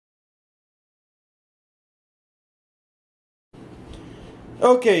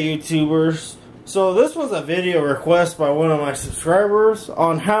Okay, YouTubers, so this was a video request by one of my subscribers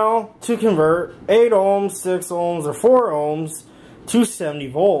on how to convert 8 ohms, 6 ohms, or 4 ohms to 70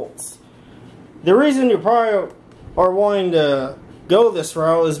 volts. The reason you probably are wanting to go this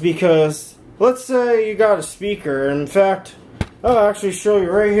route is because, let's say you got a speaker. In fact, I'll actually show you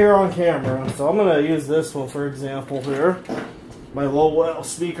right here on camera. So I'm going to use this one for example here. My low-well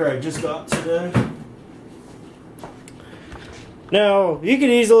speaker I just got today. Now, you could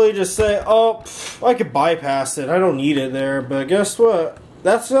easily just say, oh, I could bypass it. I don't need it there. But guess what?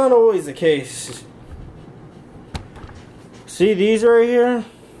 That's not always the case. See these right here?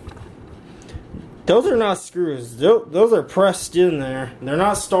 Those are not screws. Those are pressed in there. They're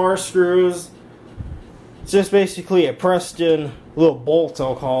not star screws. It's just basically a pressed in little bolt,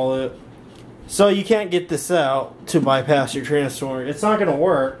 I'll call it. So you can't get this out to bypass your transformer. It's not going to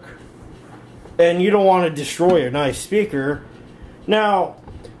work. And you don't want to destroy a nice speaker. Now,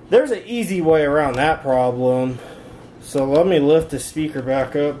 there's an easy way around that problem. So let me lift the speaker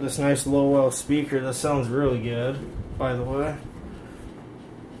back up. This nice low-well speaker. That sounds really good, by the way.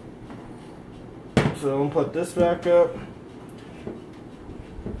 So I'm going to put this back up.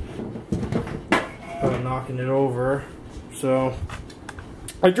 I'm knocking it over. So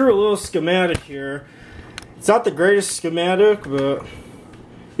I drew a little schematic here. It's not the greatest schematic, but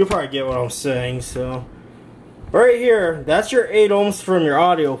you'll probably get what I'm saying. So right here, that's your 8 ohms from your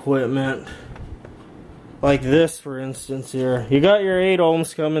audio equipment. Like this, for instance, here. You got your 8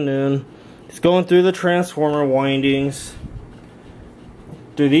 ohms coming in. It's going through the transformer windings.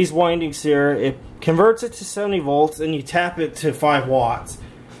 Through these windings here, it converts it to 70 volts, and you tap it to 5 watts.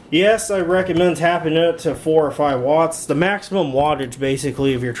 Yes, I recommend tapping it to 4 or 5 watts. It's the maximum wattage,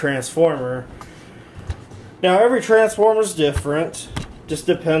 basically, of your transformer. Now, every transformer is different. Just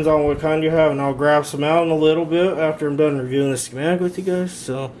depends on what kind you have, and I'll grab some out in a little bit after I'm done reviewing the schematic with you guys.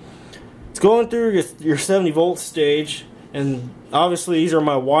 So it's going through your 70 volt stage, and obviously these are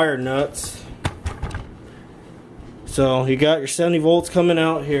my wire nuts. So you got your 70 volts coming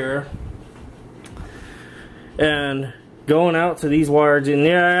out here and going out to these wires. And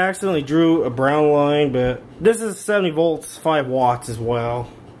yeah, I accidentally drew a brown line, but this is 70 volts, 5 watts as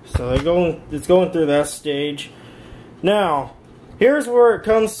well. So it's going through that stage. Now, here's where it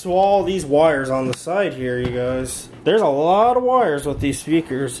comes to all these wires on the side here, you guys. There's a lot of wires with these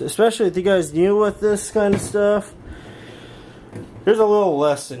speakers, especially if you guys new with this kind of stuff. Here's a little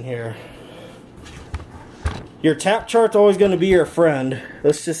lesson here. Your tap chart's always going to be your friend.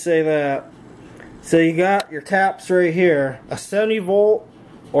 Let's just say that. So you got your taps right here. A 70 volt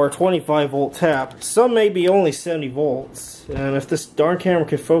or a 25 volt tap. Some may be only 70 volts. And if this darn camera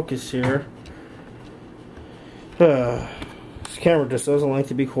could focus here. This camera just doesn't like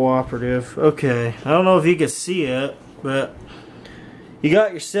to be cooperative. Okay, I don't know if you can see it, but you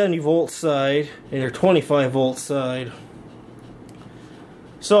got your 70 volt side and your 25 volt side.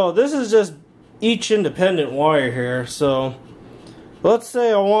 So this is just each independent wire here. So let's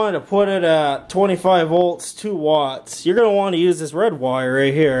say I wanted to put it at 25 volts, 2 watts. You're going to want to use this red wire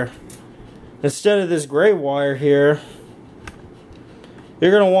right here instead of this gray wire here.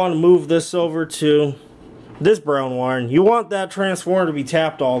 You're going to want to move this over to this brown wire, and you want that transformer to be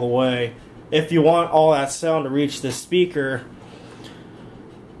tapped all the way if you want all that sound to reach the speaker.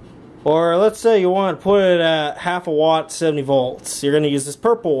 Or let's say you want to put it at half a watt, 70 volts. You're going to use this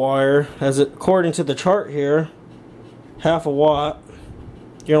purple wire, as according to the chart here, half a watt.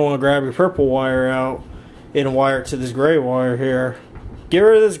 You're going to want to grab your purple wire out and wire it to this gray wire here. Get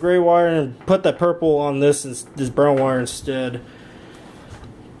rid of this gray wire and put that purple on this brown wire instead.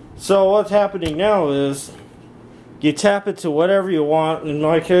 So what's happening now is you tap it to whatever you want. In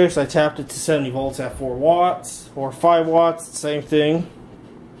my case, I tapped it to 70 volts at 4 watts or 5 watts, same thing.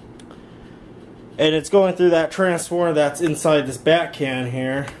 And it's going through that transformer that's inside this back can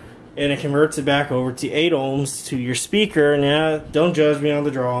here, and it converts it back over to 8 ohms to your speaker. And yeah, don't judge me on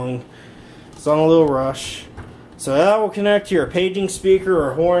the drawing. It's on a little rush. So that will connect to your paging speaker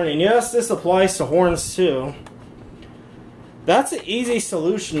or horn. And yes, this applies to horns too. That's an easy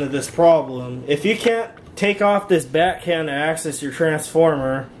solution to this problem. If you can't take off this back can to access your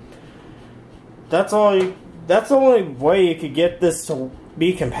transformer, that's the only way you could get this to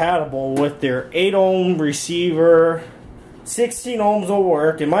be compatible with their 8 ohm receiver. 16 ohms will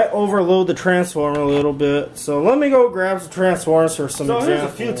work. It might overload the transformer a little bit. So let me go grab some transformers for some examples. Here's a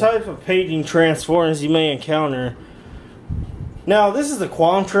few types of paging transformers you may encounter. Now, this is a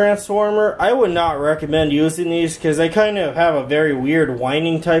quantum transformer. I would not recommend using these because they kind of have a very weird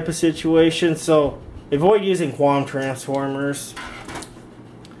winding type of situation. So avoid using quantum transformers.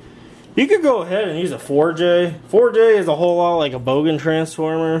 You could go ahead and use a 4J. 4J is a whole lot like a Bogan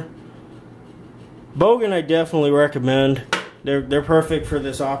transformer. Bogan I definitely recommend. They're perfect for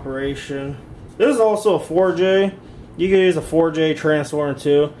this operation. This is also a 4J. You can use a 4J transformer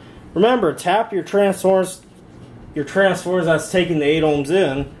too. Remember, tap your transformers that's taking the 8 ohms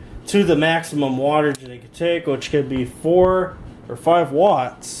in to the maximum wattage they could take, which could be 4 or 5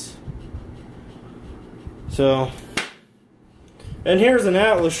 watts. So, and here's an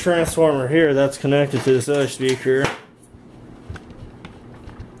Atlas transformer here that's connected to this other speaker.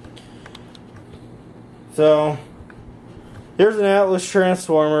 So, here's an Atlas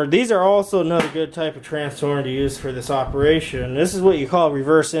transformer. These are also another good type of transformer to use for this operation. This is what you call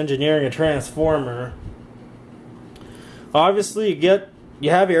reverse engineering a transformer. Obviously, you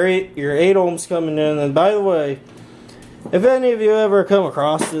have your 8 ohms coming in. And by the way, if any of you ever come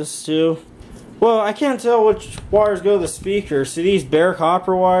across this too, well, I can't tell which wires go to the speaker. See these bare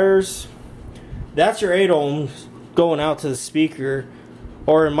copper wires? That's your 8 ohms going out to the speaker.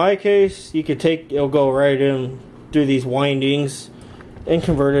 Or in my case, you could it'll go right in through these windings and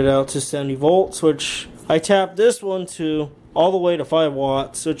convert it out to 70 volts, which I tapped this one to all the way to 5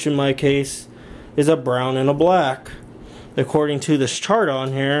 watts, which in my case is a brown and a black. According to this chart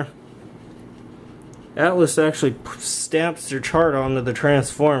on here, Atlas actually stamps their chart onto the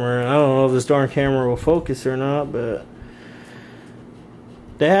transformer. I don't know if this darn camera will focus or not, but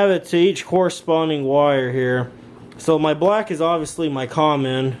they have it to each corresponding wire here. So my black is obviously my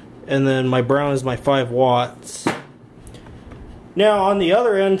common, and then my brown is my 5 watts. Now on the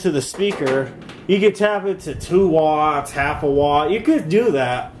other end to the speaker, you could tap it to 2 watts, half a watt. You could do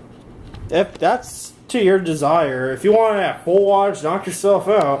that if that's to your desire. If you want to have full wattage, knock yourself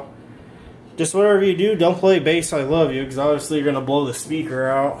out. Just whatever you do, don't play bass I Love You, because obviously you're going to blow the speaker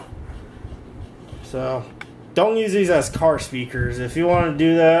out. So don't use these as car speakers. If you want to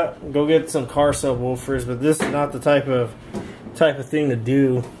do that, go get some car subwoofers, but this is not the type of thing to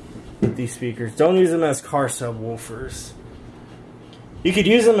do with these speakers. Don't use them as car subwoofers. You could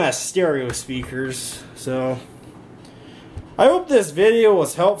use them as stereo speakers. So I hope this video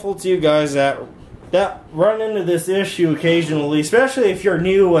was helpful to you guys that run into this issue occasionally, especially if you're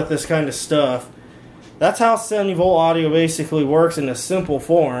new with this kind of stuff. That's how 70 volt audio basically works in a simple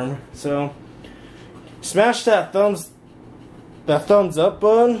form. So smash that thumbs up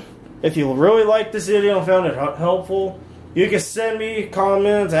button if you really liked this video and found it helpful. You can send me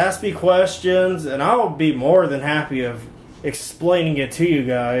comments, ask me questions, and I'll be more than happy of explaining it to you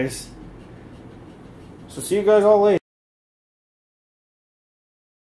guys. So see you guys all later.